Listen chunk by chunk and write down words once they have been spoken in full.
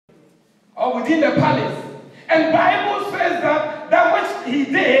or within the palace. And Bible says that which he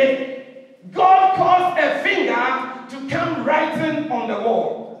did, God caused a finger to come writing on the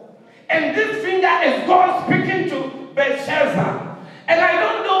wall. And this finger is God speaking to Belshazzar. And I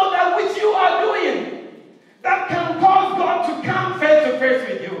don't know that which you are doing that can cause God to come face to face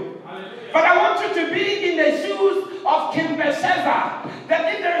with you. But I want you to be in the shoes of King Belshazzar,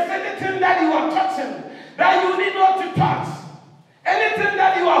 that if there is anything that you are touching, that you need not to touch, anything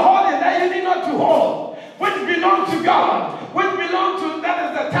that you are holding, that you need not to hold, which belongs to God, which belongs to,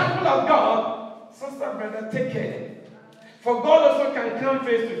 that is the temple of God, sister, brother, take care. For God also can come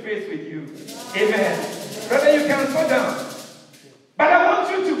face to face with you. Amen. Brother, you can sit down. But I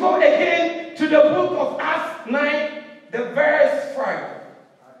want you to go again to the book of Acts 9, the verse 5.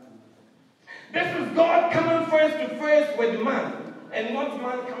 This is God coming face to face with man, and not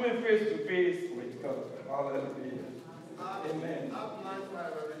man coming face to face with God. Hallelujah. Amen.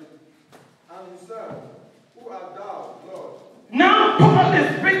 And he said, who art thou, Lord? Now Paul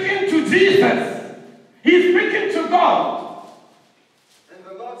is speaking to Jesus. He's speaking to God. And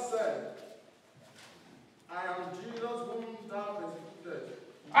the Lord said, I am Jesus whom thou persecuted.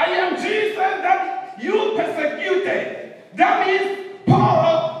 I am Jesus that you persecuted. That means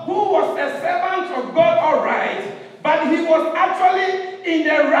Paul, who was a servant of God, all right, but he was actually in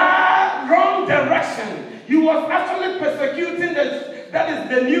the wrong direction. He was actually persecuting that is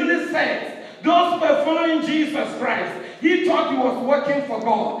the newly saved, those who were following Jesus Christ. He thought he was working for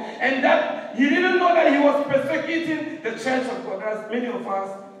God, and that he didn't know that he was persecuting the church of God. As many of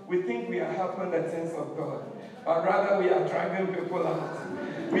us, we think we are helping the things of God, but rather we are driving people out.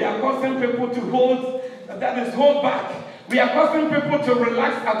 We are causing people to hold back. We are causing people to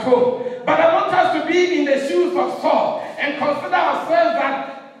relax at home. But I want us to be in the shoes of Saul and consider ourselves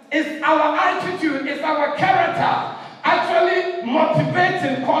that it's our attitude, it's our character actually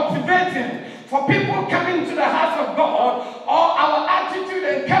motivating, cultivating for people coming to the house of God, or our attitude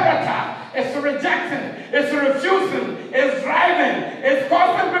and character is rejecting, is refusing, is driving, is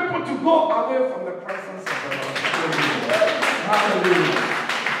causing people to go away from the presence of the Lord. Hallelujah.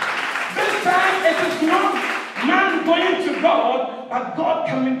 This time it is not man going to God, but God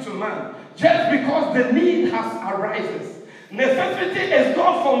coming to man. Just because the need has arises. Necessity is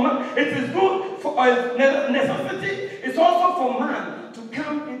God for man. It is good for necessity is also for man to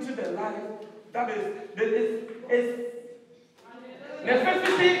come into the life. That is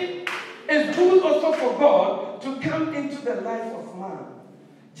necessity is good also for God to come into the life of man,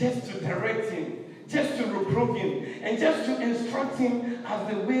 just to direct him, just to reprove him, and just to instruct him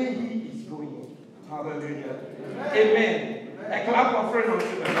as the way he is going. Hallelujah. Amen. A clap of praise unto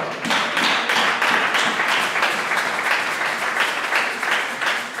the Lord.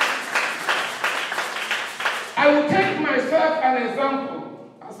 I will take myself as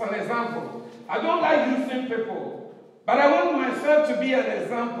an example. I don't like using people, but I want myself to be an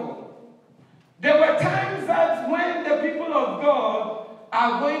example. There were times that when the people of God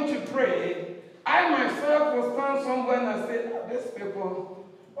are going to pray, I myself will stand somewhere and say, these people,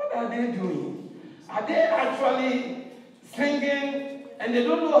 what are they doing? Are they actually singing and they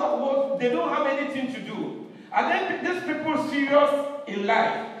don't know they don't have anything to do? Are these people serious in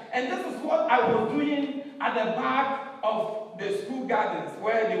life? And this is what I was doing at the back of the school gardens,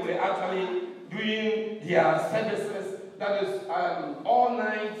 where they were actually doing their services, that is all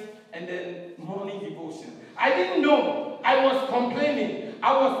night and then morning devotion. I didn't know. I was complaining.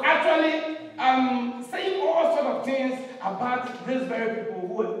 I was actually saying all sorts of things about these very people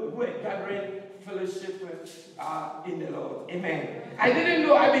who were gathering fellowship with in the Lord. Amen. I didn't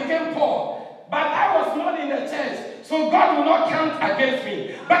know. I became poor. But I was not in the church, so God will not count against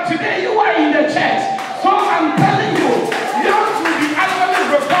me. But today you are in the church, so I'm telling you, yours will be actually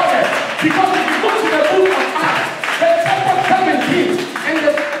recorded. Because if you go to the book of Acts, the chapter 17, and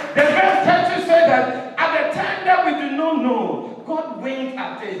the verse 30 said that at the time that we did not know, God winked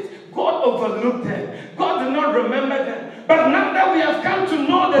at it. God overlooked them. God did not remember them. But now that we have come to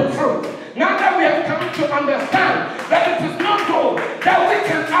know the truth, now that we have come to understand that it is not good, that we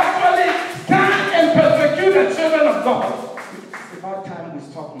can actually stand and persecute the children of God, it's about time we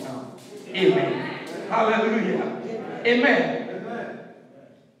stop now. Amen. Hallelujah. Amen.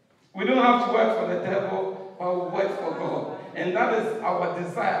 We don't have to work for the devil, but we work for God. And that is our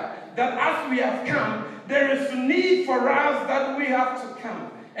desire. That as we have come, there is a need for us that we have to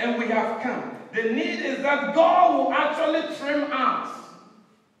come. And we have come. The need is that God will actually trim us.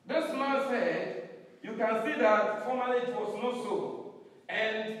 This man said, you can see that formerly it was not so.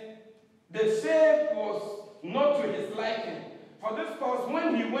 And the shape was not to his liking. For this cause,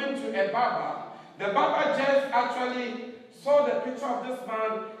 when he went to a barber, the barber just actually saw the picture of this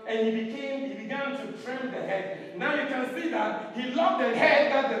man and he began to trim the head. Now you can see that he loved the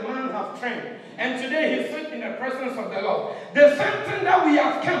head that the man have trimmed. And today he sits in the presence of the Lord. The same thing that we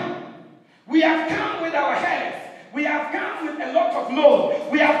have come. We have come with our heads. We have come with a lot of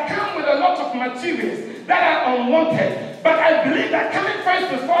load. We have come with a lot of materials that are unwanted. But I believe that coming face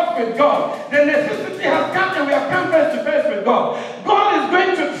to face with God, the necessity has come and we have come face to face with God. God is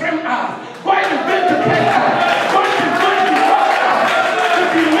going to trim us. God is going to take us. God is going to cause us to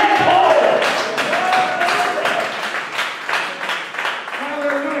be made whole.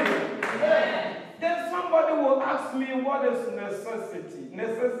 Hallelujah. Then somebody will ask me, what is necessity?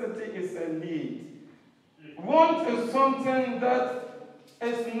 Necessity is a need. Want is something that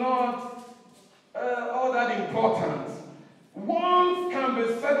is not all that important. Want can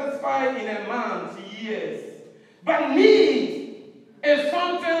be satisfied in a month, years. But need is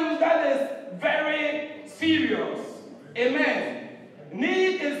something that is very serious. Amen.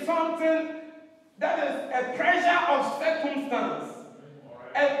 Need is something that is a pressure of circumstance.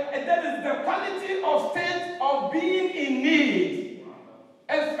 And that is the quality of state of being in need.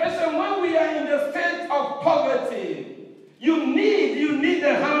 Especially when we are in the state of poverty. You need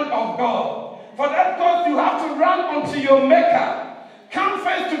the hand of God. For that cause you have to run unto your Maker. Come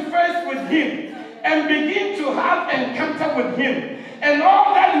face to face with Him. And begin to have encounter with Him. And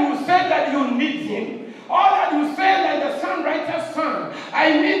all that you say that you need Him. All that you say like the songwriter's son.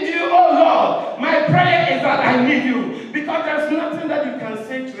 I need you, oh Lord. My prayer is that I need you. Because there's nothing that you can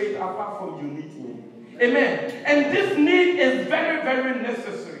say to it apart from you need Him. Amen. And this need is very, very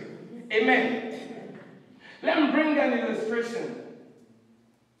necessary. Amen. Let me bring an illustration.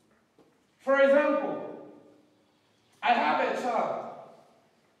 For example, I have a child.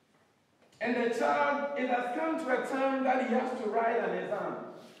 And the child, it has come to a time that he has to write an exam.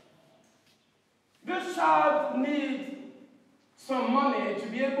 This child needs some money to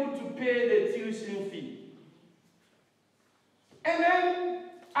be able to pay the tuition fee. And then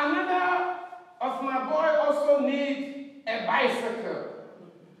another of my boy also needs a bicycle.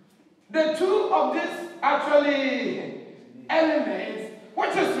 The two of these actually elements,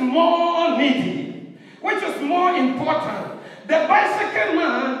 which is more needy, which is more important. The bicycle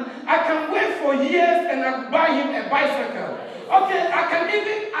man, I can wait for years and I buy him a bicycle. Okay, I can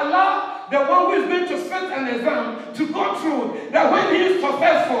even allow the one who is going to sit an exam to go through that when he is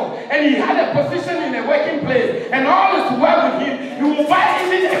successful and he had a position in a working place and all is well with him, you will buy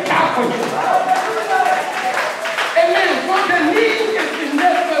even a car for him. Amen. So the need is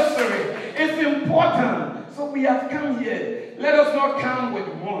necessary. It's important. So we have come here. Let us not come with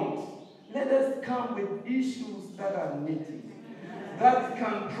wants. Let us come with issues that are needed. That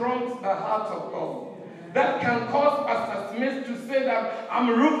can prompt the heart of God. That can cause Pastor Smith to say that I'm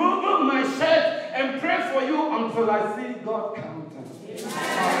removing my shirt and pray for you until I see God come down.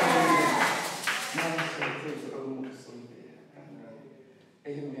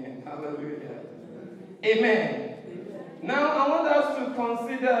 Amen. Hallelujah. Amen. Now I want us to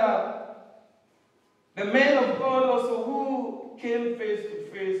consider the men of God also who came face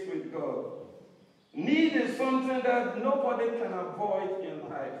to face with God. Need is something that nobody can avoid in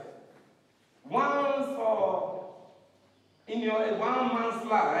life. Once or in your one man's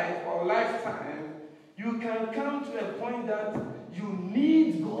life or lifetime, you can come to a point that you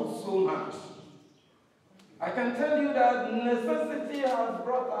need God so much. I can tell you that necessity has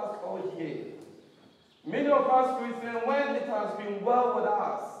brought us all here. Many of us Christians, when it has been well with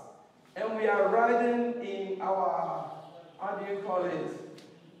us, and we are riding in our, how do you call it?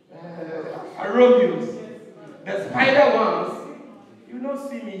 Aerobius, the spider ones, you will not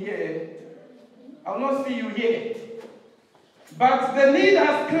see me here. I will not see you here. But the need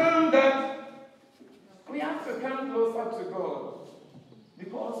has come that we have to come closer to God.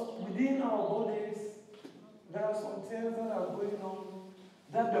 Because within our bodies, there are some things that are going on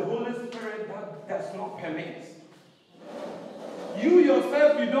that the Holy Spirit that does not permit. You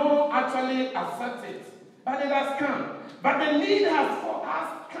yourself, you don't actually accept it. But it has come. But the need has for us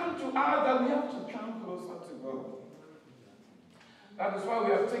come to us that we have to come closer to God. That is why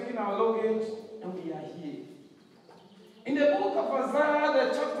we have taken our luggage and we are here. In the book of Isaiah, the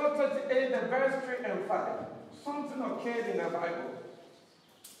chapter 38, the verse 3 and 5, something occurred in the Bible.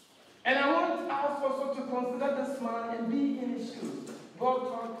 And I want us also to consider this man and be in his shoes. God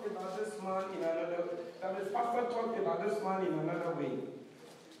talked about this man in another way. That is, Pastor talked about this man in another way.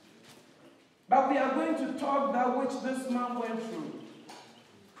 But we are going to talk that which this man went through.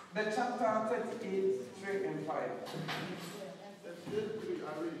 The chapter 38, 3 and 5.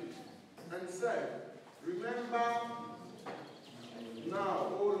 And said, remember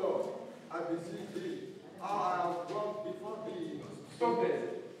now, O Lord, I beseech thee, how I have gone before thee. Stop there.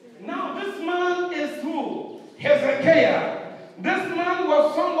 Hezekiah. This man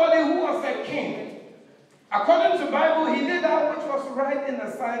was somebody who was a king. According to the Bible, he did that which was right in the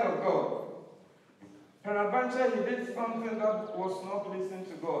sight of God. Peradventure, he did something that was not pleasing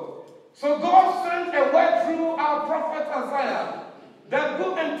to God. So God sent a word through our prophet Isaiah that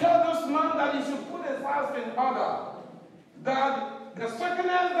go and tell this man that he should put his house in order. That the sickness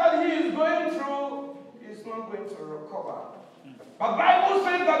that he is going through is not going to recover. But the Bible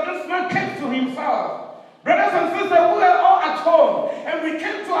says that this man came to himself. Brothers and sisters, we were all at home, and we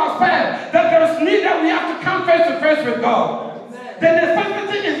came to ourselves that there is need that we have to come face to face with God. The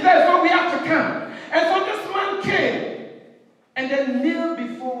necessity is there, so we have to come. And so this man came and then kneeled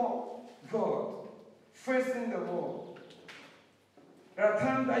before God, facing the wall. There are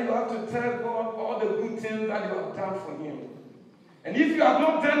times that you have to tell God all the good things that you have done for him. And if you have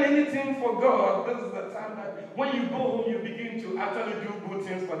not done anything for God, this is the time that when you go home, you begin to actually do good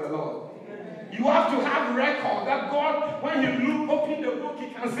things for the Lord. You have to have record that God, when you open the book, he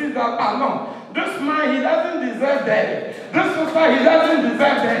can see that, no, this man, he doesn't deserve that. This sister, he doesn't deserve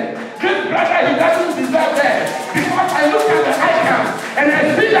that. This brother, he doesn't deserve that. Because I look at the icon, and I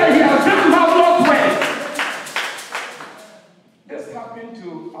see that he has done marvelous work. This happened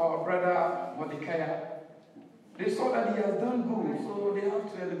to our brother Mordecai. They saw that he has done good, so they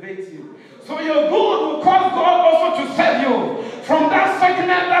have to elevate you. So your good will cause God also to save you from that sickness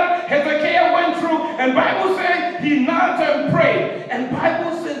that Hezekiah went through. And Bible says he knelt and prayed. And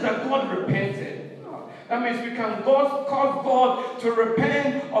Bible says that God repented. That means we can cause God to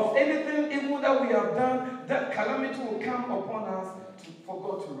repent of anything evil that we have done. That calamity will come upon us for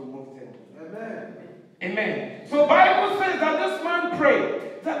God to remove them. Amen. Amen. So Bible says that this man prayed.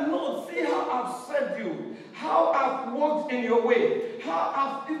 That Lord, see how I've served you, how I've walked in your way, how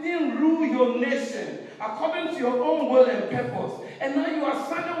I've even ruled your nation according to your own will and purpose. And now you are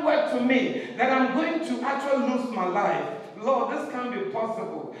sending word to me that I'm going to actually lose my life. Lord, this can't be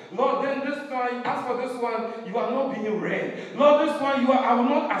possible. Lord, then this one, as for this one, you are not being read. Lord, this one, I will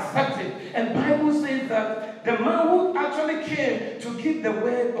not accept it. And Bible says that the man who actually came to give the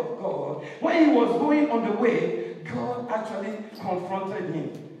word of God, when he was going on the way, God actually confronted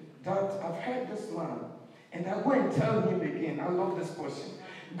him. That I've heard this man, and I go and tell him again. I love this question.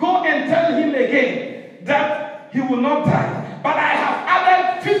 Go and tell him again that he will not die. But I have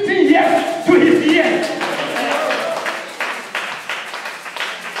added 15 years to his years.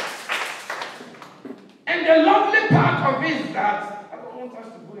 And the lovely part of it is that, I don't want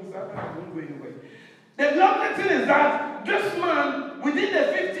us to go inside, I won't go anywhere. The lovely thing is that this man, within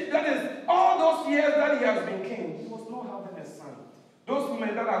the 50, that is all those years that he has been king, he was not having a son. Those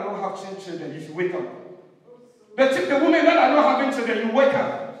women that are not having children, you should wake up. The women that are not having children, you wake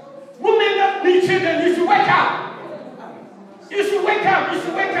up. Women that need children, you should wake up. You should wake up. You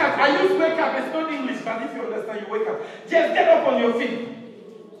should wake up. I use wake up. It's not English, but if you understand, you wake up. Just get up on your feet.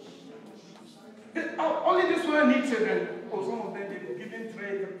 Only this one need children. Oh, some of them they've given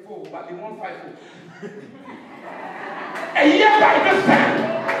 3, 4, but they want 5. A year by this time.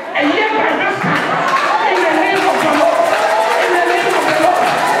 A year by this time. In the name of the Lord. In the name of the Lord.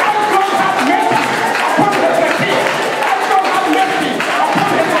 Ask God have mercy upon the Hezekiah. Ask God have mercy upon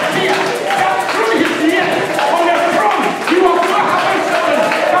the Hezekiah. That through his years on the throne, he was not having children.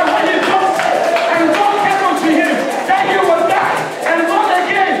 But when he goes, and God came unto him, that he will die. And God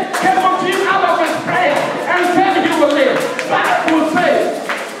again came unto him out of his prayer and said he will live. That will say,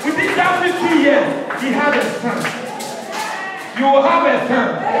 within that 50 years, he had a son. You will have a son.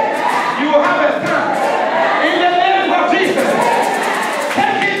 You will have a son. In the name of Jesus.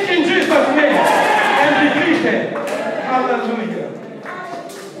 Take it in Jesus' name. And decree it. Hallelujah.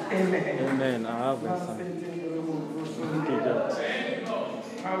 Amen. Amen. I have a son.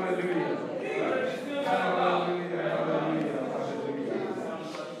 Hallelujah. Hallelujah. Hallelujah. Hallelujah.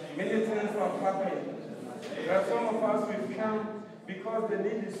 Many things have happened. There are some of us we've come because the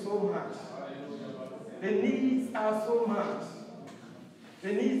need is so much. The needs are so much.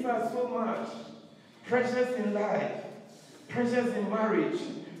 The needs are so much. Pressures in life. Pressures in marriage.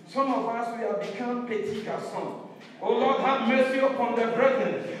 Some of us, we have become petit garçons. Oh Lord, have mercy upon the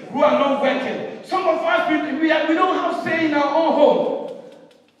brethren who are not working. Some of us, we don't have say in our own home.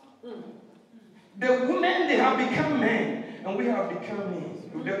 The women, they have become men. And we have become men.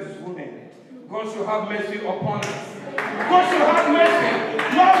 That is women. God should have mercy upon us. God should have mercy.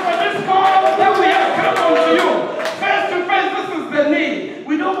 Lord, for this cause that we have come unto you. Face to face, this is the need.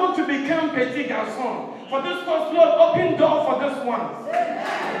 We don't want to become petit garçon. For this cause, Lord, open door for this one.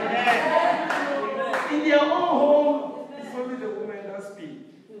 In their own home, it's only the women that speak.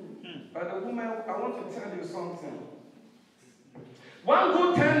 But the woman, I want to tell you something. One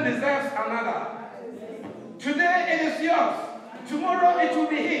good turn deserves another. To Today it is yours. Tomorrow it will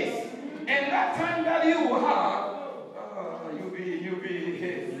be his. And that time that you will have,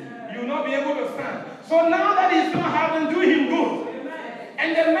 you'll not be able to stand. So now that he's not having, do him good.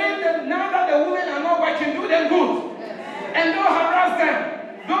 And the men, now that the women are not working, do them good. And don't harass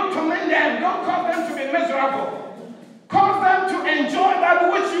them. Don't torment them. Don't cause them to be miserable. Cause them to enjoy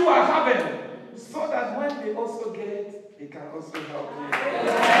that which you are having. So that when they also get, it can also help you.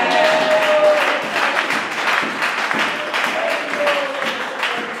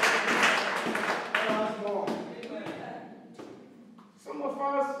 Some of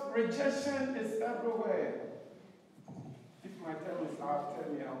us, rejection is everywhere. If my time is out, tell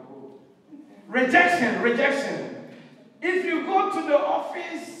me I'll go. Rejection. If you go to the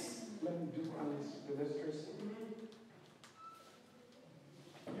office, let me do an illustration.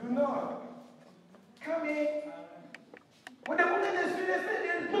 You know, come in. When the woman is finished,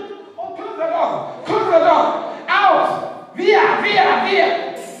 they close the door. Close the door. Out. Via.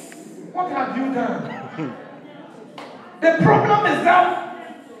 What have you done? The problem is that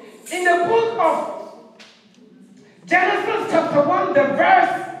in the book of Genesis chapter 1, the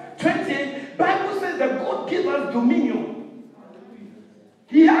verse 20, Bible says that God gave us dominion.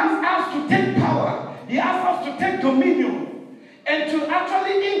 He asks us to take power. He asks us to take dominion and to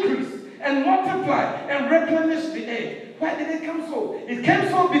actually increase and multiply and replenish the earth. Why did it come so? It came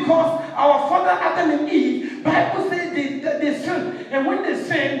so because our father Adam and Eve, Bible says they sinned. And when they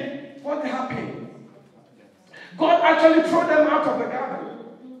sinned, what happened? God actually threw them out of the garden.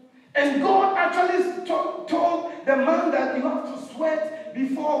 And God actually told the man that you have to sweat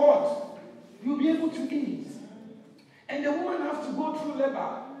before what? You'll be able to eat. And the woman has to go through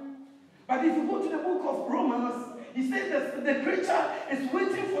labor. But if you go to the book of Romans, he says that the creature is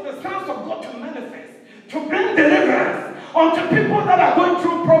waiting for the sons of God to manifest, to bring deliverance unto people that are going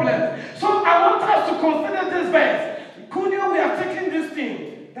through problems. So I want us to consider this verse. Kunio, we are taking this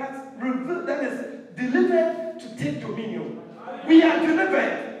thing that is delivered to take dominion. We are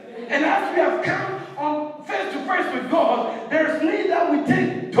delivered. And as we have come on face to face with God, there is need that we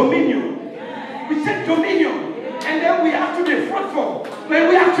take dominion. We take dominion. And then we have to be fruitful. And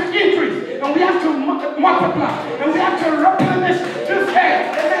we have to increase. And we have to multiply. And we have to replenish this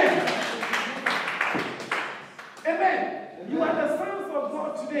earth. Amen. Amen. You are the sons of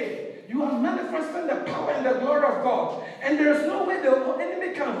God today. You are manifesting the power and the glory of God. And there is no way the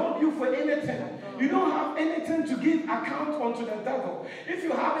enemy can hold you for anything. You don't have anything to give account unto the devil. If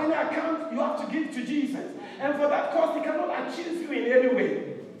you have any account, you have to give to Jesus. And for that cause, he cannot accuse you in any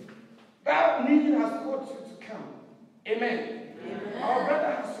way. That need has caused you to come. Amen. Amen. Our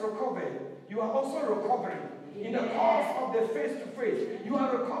brother has recovered. You are also recovering. In the course of the face-to-face, you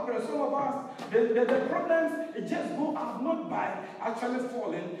are recovering. Some of us, the problems, it just go out not by actually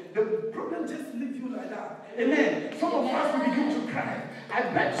falling. The problem just leave you like that. Amen. Some of us will begin to cry. I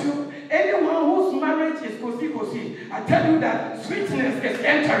bet you, anyone whose marriage is kosi, I tell you that sweetness is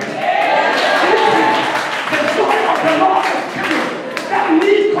entering. The joy of the Lord is coming. That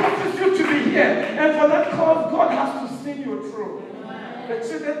need causes you to be here. And for that cause, God has to see you through. The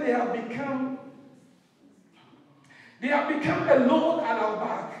children, they have become a load at our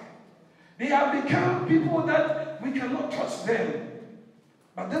back. They have become people that we cannot touch them.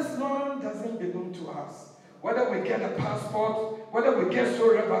 But this land doesn't belong to us. Whether we get a passport, whether we get so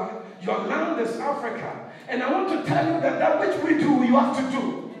whatever, your land is Africa. And I want to tell you that which we do, you have to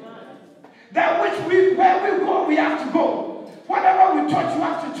do. That which where we go, we have to go. Whatever we touch, you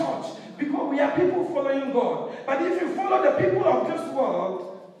have to touch. Because we are people following God. But if you follow the people of this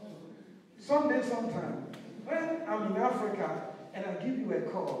world, someday, sometime, when I'm in Africa and I give you a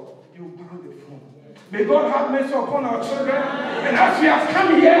call, you pound the phone. May God have mercy upon our children. And as we have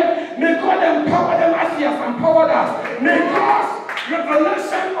come here, may God empower them as He has empowered us. May God's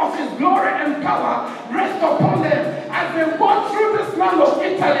revelation of His glory and power rest upon them. As they walk through this land of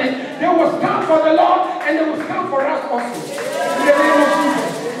Italy, they will stand for the Lord and they will stand for us also. In the name of Jesus.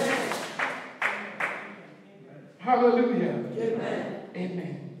 Hallelujah. Amen.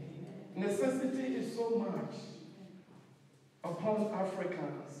 Amen. Necessity is so much upon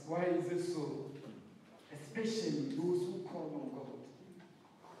Africans. Why is it so? Especially those who call on God.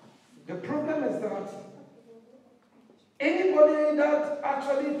 The problem is that anybody that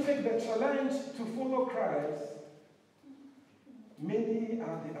actually takes the challenge to follow Christ, many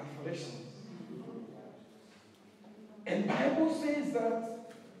are the afflictions. And Bible says that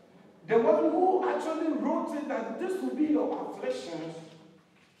the one who actually wrote it, that this will be your afflictions,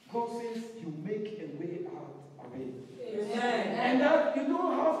 God says you make a way out of it. Amen. And that you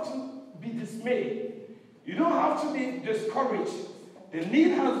don't have to be dismayed. You don't have to be discouraged. The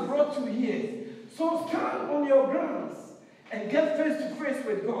need has brought you here So stand on your grounds and get face to face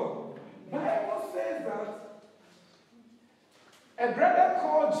with God. The Bible says that a brother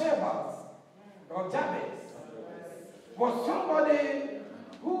called Jabez was somebody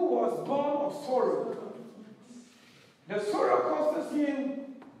who was born of sorrow. The sorrow causes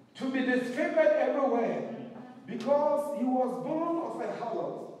him to be disfavored everywhere because he was born of a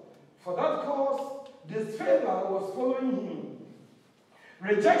harlot. For that cause, disfavor was following him.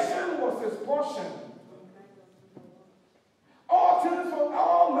 Rejection was his portion.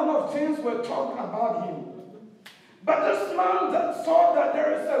 All manner of things were talked about him. But this man that saw that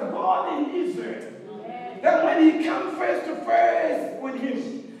there is a God in Israel, that when he comes face to face with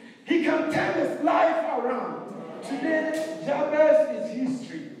him, he can turn his life around. Today, Jabez is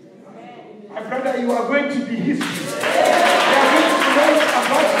history. My brother, you are going to be history. You are going to write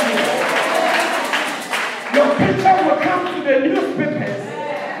about you. Your picture will come to the newspapers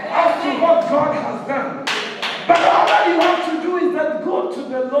as to what God has done. But all that you have to do is that go to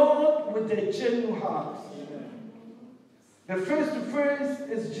the Lord with a genuine heart. The face-to-face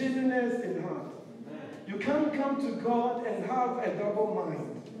is genuineness in heart. You can't come to God and have a double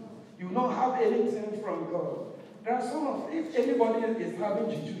mind. You will not have anything from God. There are some of, if anybody is having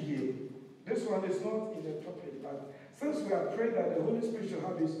juju here, this one is not in the topic, but since we are praying that the Holy Spirit should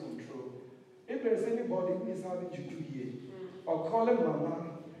have his control, if there is anybody who is having juju here, or calling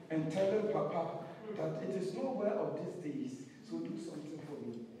mama and telling papa that it is nowhere of these days, so do something for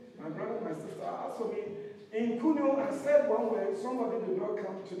me. My brother, my sister asked for me, in Kuno, I said one way, somebody did not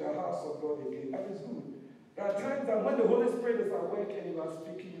come to the house of God again. That is good. There are times that when the Holy Spirit is at work and you are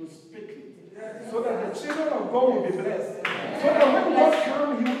speaking, you speak it. So that the children of God will be blessed. So that when God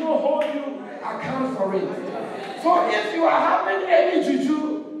comes, he will not hold you account for it. So if you are having any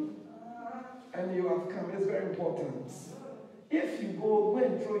juju and you have come, it's very important. If you go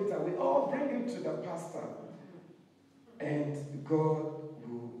and throw it away, or bring it to the pastor, and God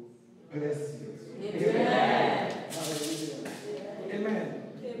will bless you. Amen. Hallelujah. Amen.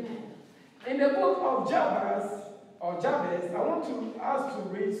 Amen. In the book of Jabez, I want to ask to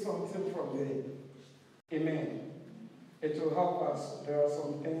read something from there. Amen. It will help us. There are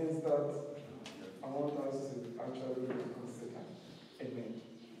some things that I want us to actually consider. Amen.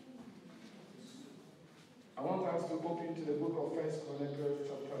 I want us to open to the book of 1 Chronicles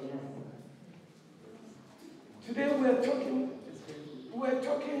chapter 9. Today we are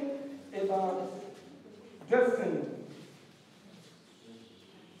talking about destiny.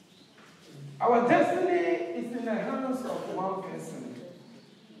 Our destiny is in the hands of one person.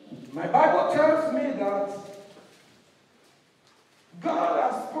 My Bible tells me that God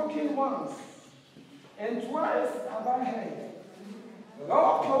has spoken once, and twice have I heard.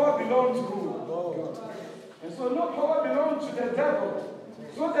 All power belongs to God. And so no power belongs to the devil.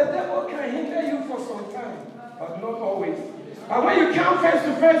 So the devil can hinder you for some time, but not always. But when you come face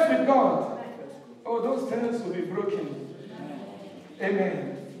to face with God, oh, those things will be broken.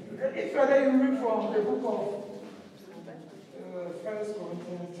 Amen. If you read from the book of 1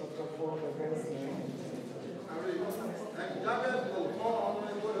 Corinthians chapter 4, verse 9.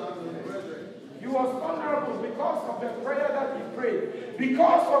 He was honorable because of the prayer that he prayed.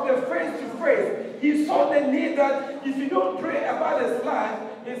 Because of the face-to-face. He saw the need that if you don't pray about his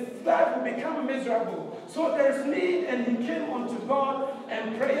life will become miserable. So there's need, and he came unto God,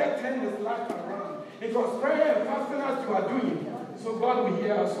 and prayer turned his life around. Because prayer and fasting as you are doing, so God will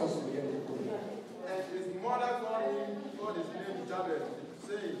hear us also. And his mother called his name Jabez,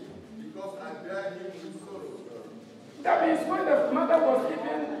 saying, because I bear him with sorrow. That means when the mother was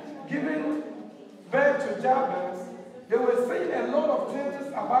giving birth to Jabez, they were saying a lot of things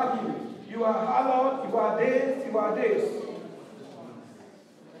about you. You are hallowed, you are this, you are this.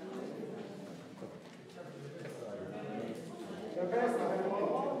 The verse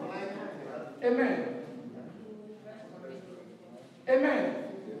Amen. Amen.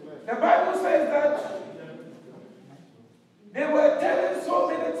 The Bible says that they were telling so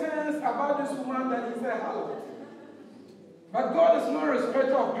many things about this woman that he said, hallowed. But God is no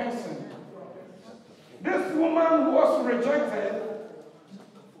respecter of person. This woman who was rejected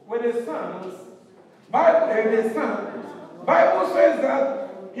with his sons, Bible says that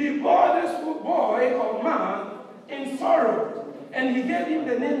he bore this boy or man in sorrow, and he gave him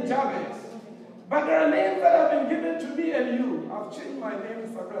the name Jabez. But there are names that have been given to me and you. I've changed my name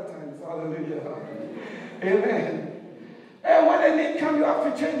several times. Hallelujah. Amen. And when the name comes, you have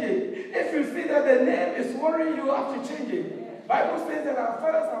to change it. If you see that the name is worrying you, have to change it. Bible says that our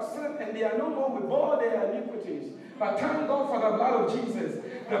fathers have sinned and they are no more with all their iniquities. But thank God for the blood of Jesus.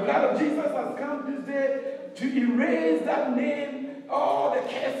 The blood of Jesus has come this day to erase that name, all the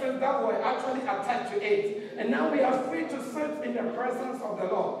curses that that were actually attached to it. And now we are free to sit in the presence of the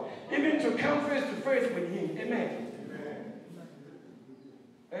Lord, even to come face to face with Him. Amen.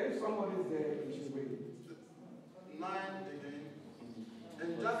 If somebody's there, you should wait. 9 again.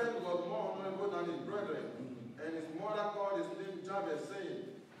 And Jabez was more honorable than his brethren, and his mother called his name Jabez, saying,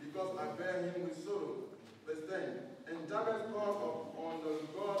 because I bear him with sorrow. Verse 10. And Jabez called upon the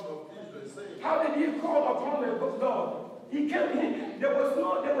God of Israel, saying, how did he call upon the Lord? He came in. There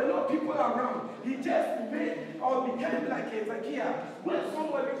were no people around. He just made or became like Ezekiel. When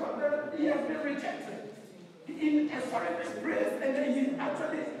someone, because he has been rejected. In a silent praise, and then he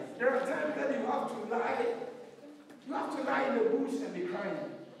actually, there are times that you have to lie. You have to lie in the bush and be crying.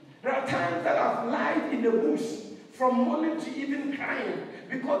 There are times that I've lied in the bush from morning to even crying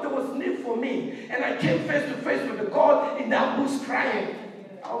because there was need for me. And I came face to face with the God in that bush crying.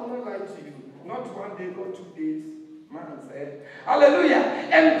 I will not lie to you. Not 1 day, not 2 days. Man said, hallelujah.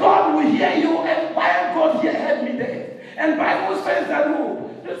 And God will hear you. And why God here heard me there? And Bible says that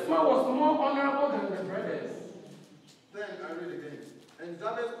this man was more honorable than the brothers. Then I read again. And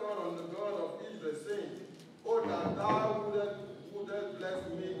Jabez called on the God of Israel, saying, oh, that thou wouldest bless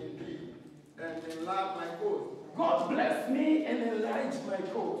me indeed, and enlarge my cause. God bless me and enlarge my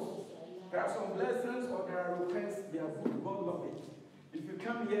cause. There are some blessings or there are requests. They are good. God love it. If you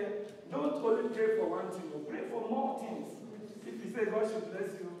come here, don't only pray for one thing, but pray for more things. If you say God should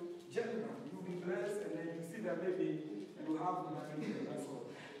bless you, general, you'll be blessed, and then you see that maybe you have money. That's all.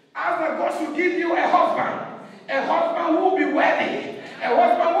 Ask that God should give you a husband who will be worthy, a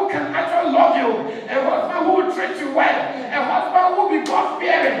husband who can actually love you, a husband who will treat you well, a husband who will be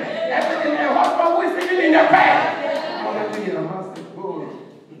God-fearing, a husband who is even in your bed. Hallelujah, Master. Go.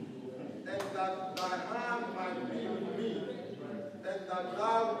 And that thy hand might be with me, and that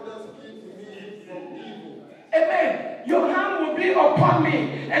thou wouldest keep me from evil. Amen. Your hand will be upon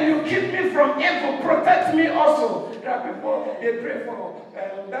me, and you keep me from evil. Protect me also. There are people, they pray for,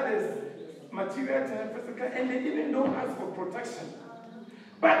 that is material and physical, and they even don't ask for protection.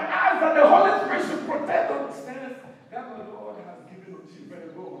 But ask that the Holy Spirit should protect those things that the Lord has given to you.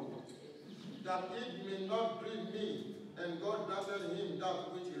 Better go on. That it may not grieve me, and God granted him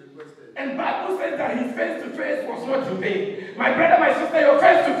that which he requested. And Bible says that his face to face was not in vain. My brother, my sister, your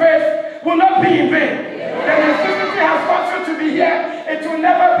face to face will not be in vain. The necessity has caused you to be here. It will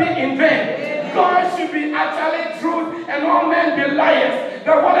never be in vain. God should be actually truth, and all men be liars.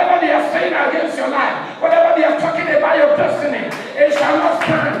 That whatever they are saying against your life, whatever they are talking about your destiny, it shall not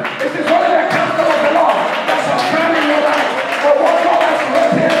stand. It is only the counsel of the Lord that shall stand in your life. For what God has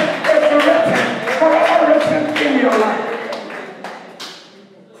written is written, forever written in your life.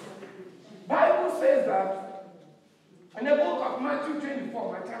 Bible says that in the book of Matthew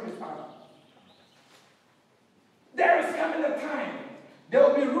 24, my time is up. There is coming a time. There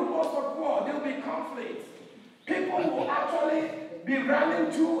will be rumors of war. There will be conflicts. People will actually be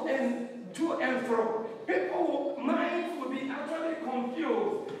running to and fro. People's minds will be actually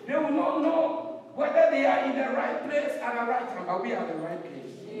confused. They will not know whether they are in the right place at the right time. Are we at the right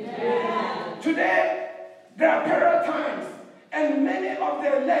place? Yeah. Today, there are peril times, and many of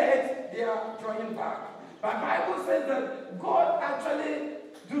the elect, they are drawing back. But the Bible says that God actually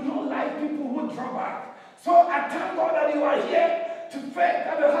do not like people who draw back. So I thank God that you are here to faith,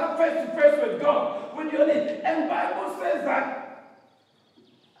 that you have face to face with God when you need. And Bible says that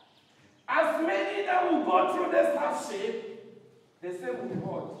as many that will go through this hardship, they say with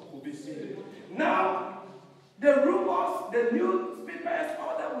God will be saved. Now, the rumors, the newspapers,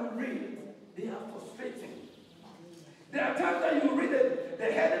 all that we read, they are frustrating. There are times that you read the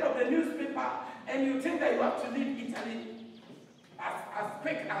heading of the newspaper and you think that you have to leave Italy as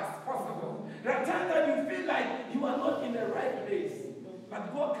quick as possible. There are times that you feel like you are not in the right place.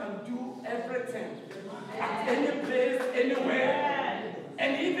 But God can do everything. At any place, anywhere.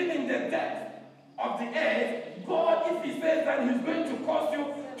 And even in the depth of the earth, God, if He says that He's going to cause you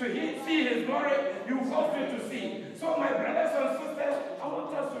to see His glory, He will cause you to see. So my brothers and sisters, I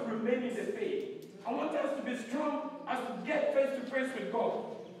want us to remain in the faith. I want us to be strong as to get face to face with God.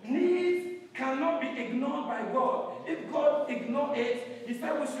 Needs cannot be ignored by God. If God ignores it, He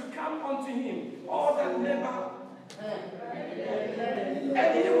said we should come unto Him. All that labor,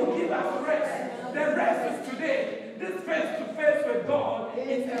 and He will give us rest. The rest is today. This face to face with God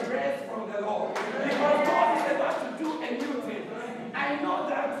is a rest from the Lord. Because God is about to do a new thing. I know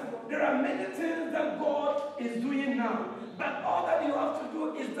that there are many things that God is doing now. But all that you have to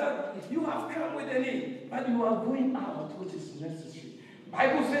do is that you have come with a need, but you are going out, which is necessary.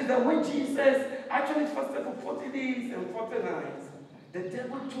 Bible says that when Jesus actually fasted for 40 days and 40 nights, the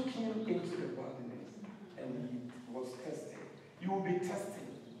devil took him into the wilderness and he was tested. You will be tested.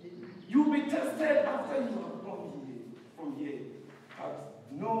 said, after you have gone from here,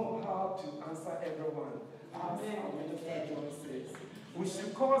 know how to answer everyone. As our minister John says, we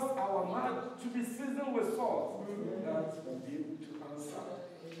should cause our mouth to be seasoned with salt, that we'll be able to answer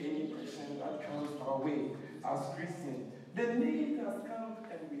any question that comes our way as Christians. The need has come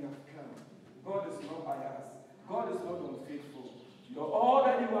and we have come. God is not biased. God is not unfaithful. All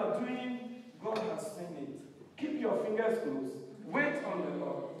that you are doing, God has seen it. Keep your fingers closed. Wait on the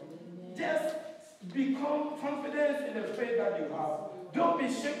Lord. Just become confident in the faith that you have. Don't be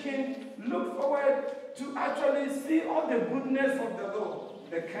shaken. Look forward to actually see all the goodness of the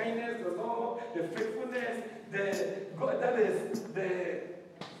Lord. The kindness, the love, the faithfulness, the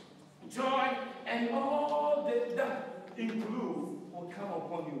joy, and all that includes will come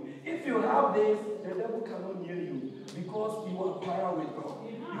upon you. If you have this, the devil cannot near you because you are power with God.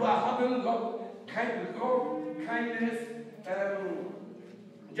 You are having love, kindness,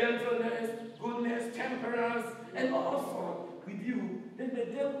 gentleness, goodness, temperance, and also with you. Then the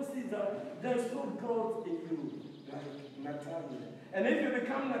devil sees that there is no God in you, like Nathaniel. And if you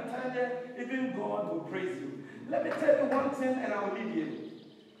become Nathaniel, even God will praise you. Let me tell you one thing and I will leave you.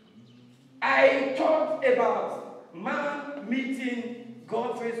 I talked about man meeting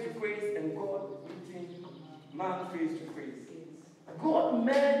God face to face and God meeting man face to face. God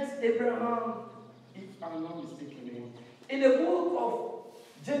met Abraham, if I'm not mistaken, in the book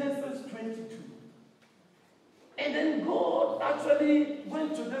of Genesis 22. And then God actually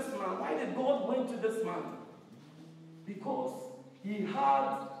went to this man. Why did God went to this man? Because he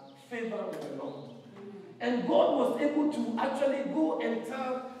had favor with the Lord. And God was able to actually go and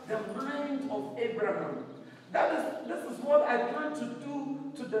tell the mind of Abraham. This is what I plan to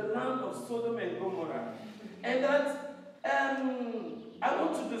do to the land of Sodom and Gomorrah. And that I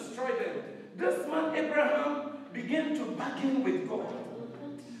want to destroy them. This man Abraham began to bargain with God.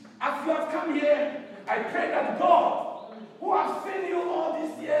 As you have come here, I pray that God, who has seen you all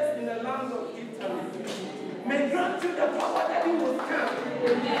these years in the land of Italy, may grant you the power that you will stand.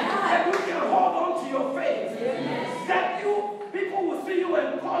 That you can hold on to your faith. That people will see you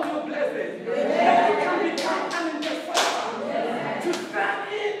and call you blessed. That you can become an intercessor. To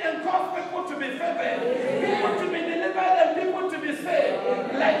stand in and cause people to be favored. People to be delivered and people to be saved.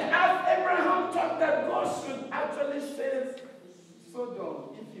 Like as Abraham thought that God should actually save Sodom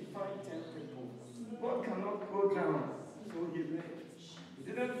if he finds 10 people. God cannot go down. So he left. He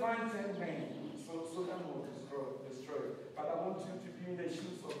didn't find 10 men. So Sodom was destroyed. But I want you to be in the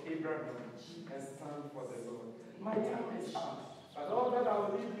shoes of Abraham and stand for the Lord. My time is up. But all that I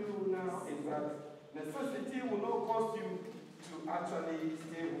will leave you now is that necessity will not cause you to actually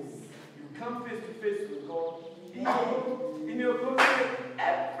stay home. You come face to face with God. In your glory,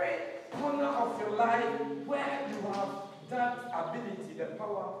 every corner of your life where you have that ability, the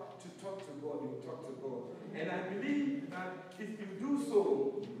power to talk to God, you talk to God. And I believe that if you do so,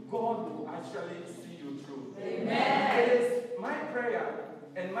 God will actually see you through. Amen. It is my prayer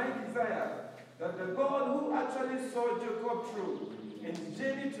and my desire that the God who actually saw Jacob through and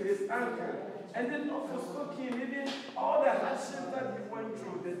journeyed to his anchor and did not forsake him, even all the hardship that he went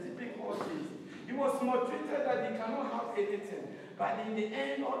through, the difficulties. He was maltreated that he cannot have anything. But in the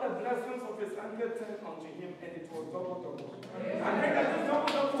end, all the blessings of his anchor turned unto him, and it was double. I pray that this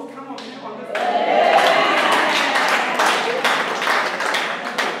double will come on you on this day.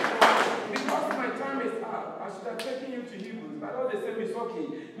 Because my time is up, I should have taken you to Hebrews, but all the same is okay.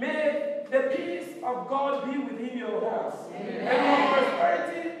 May the peace of God be within your house, and your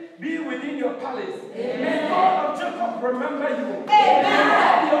prosperity be within your palace. May God of Jacob remember you.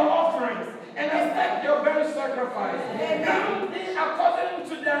 Remember your offerings and accept your very sacrifice. Come in according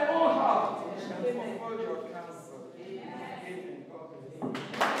to their own heart.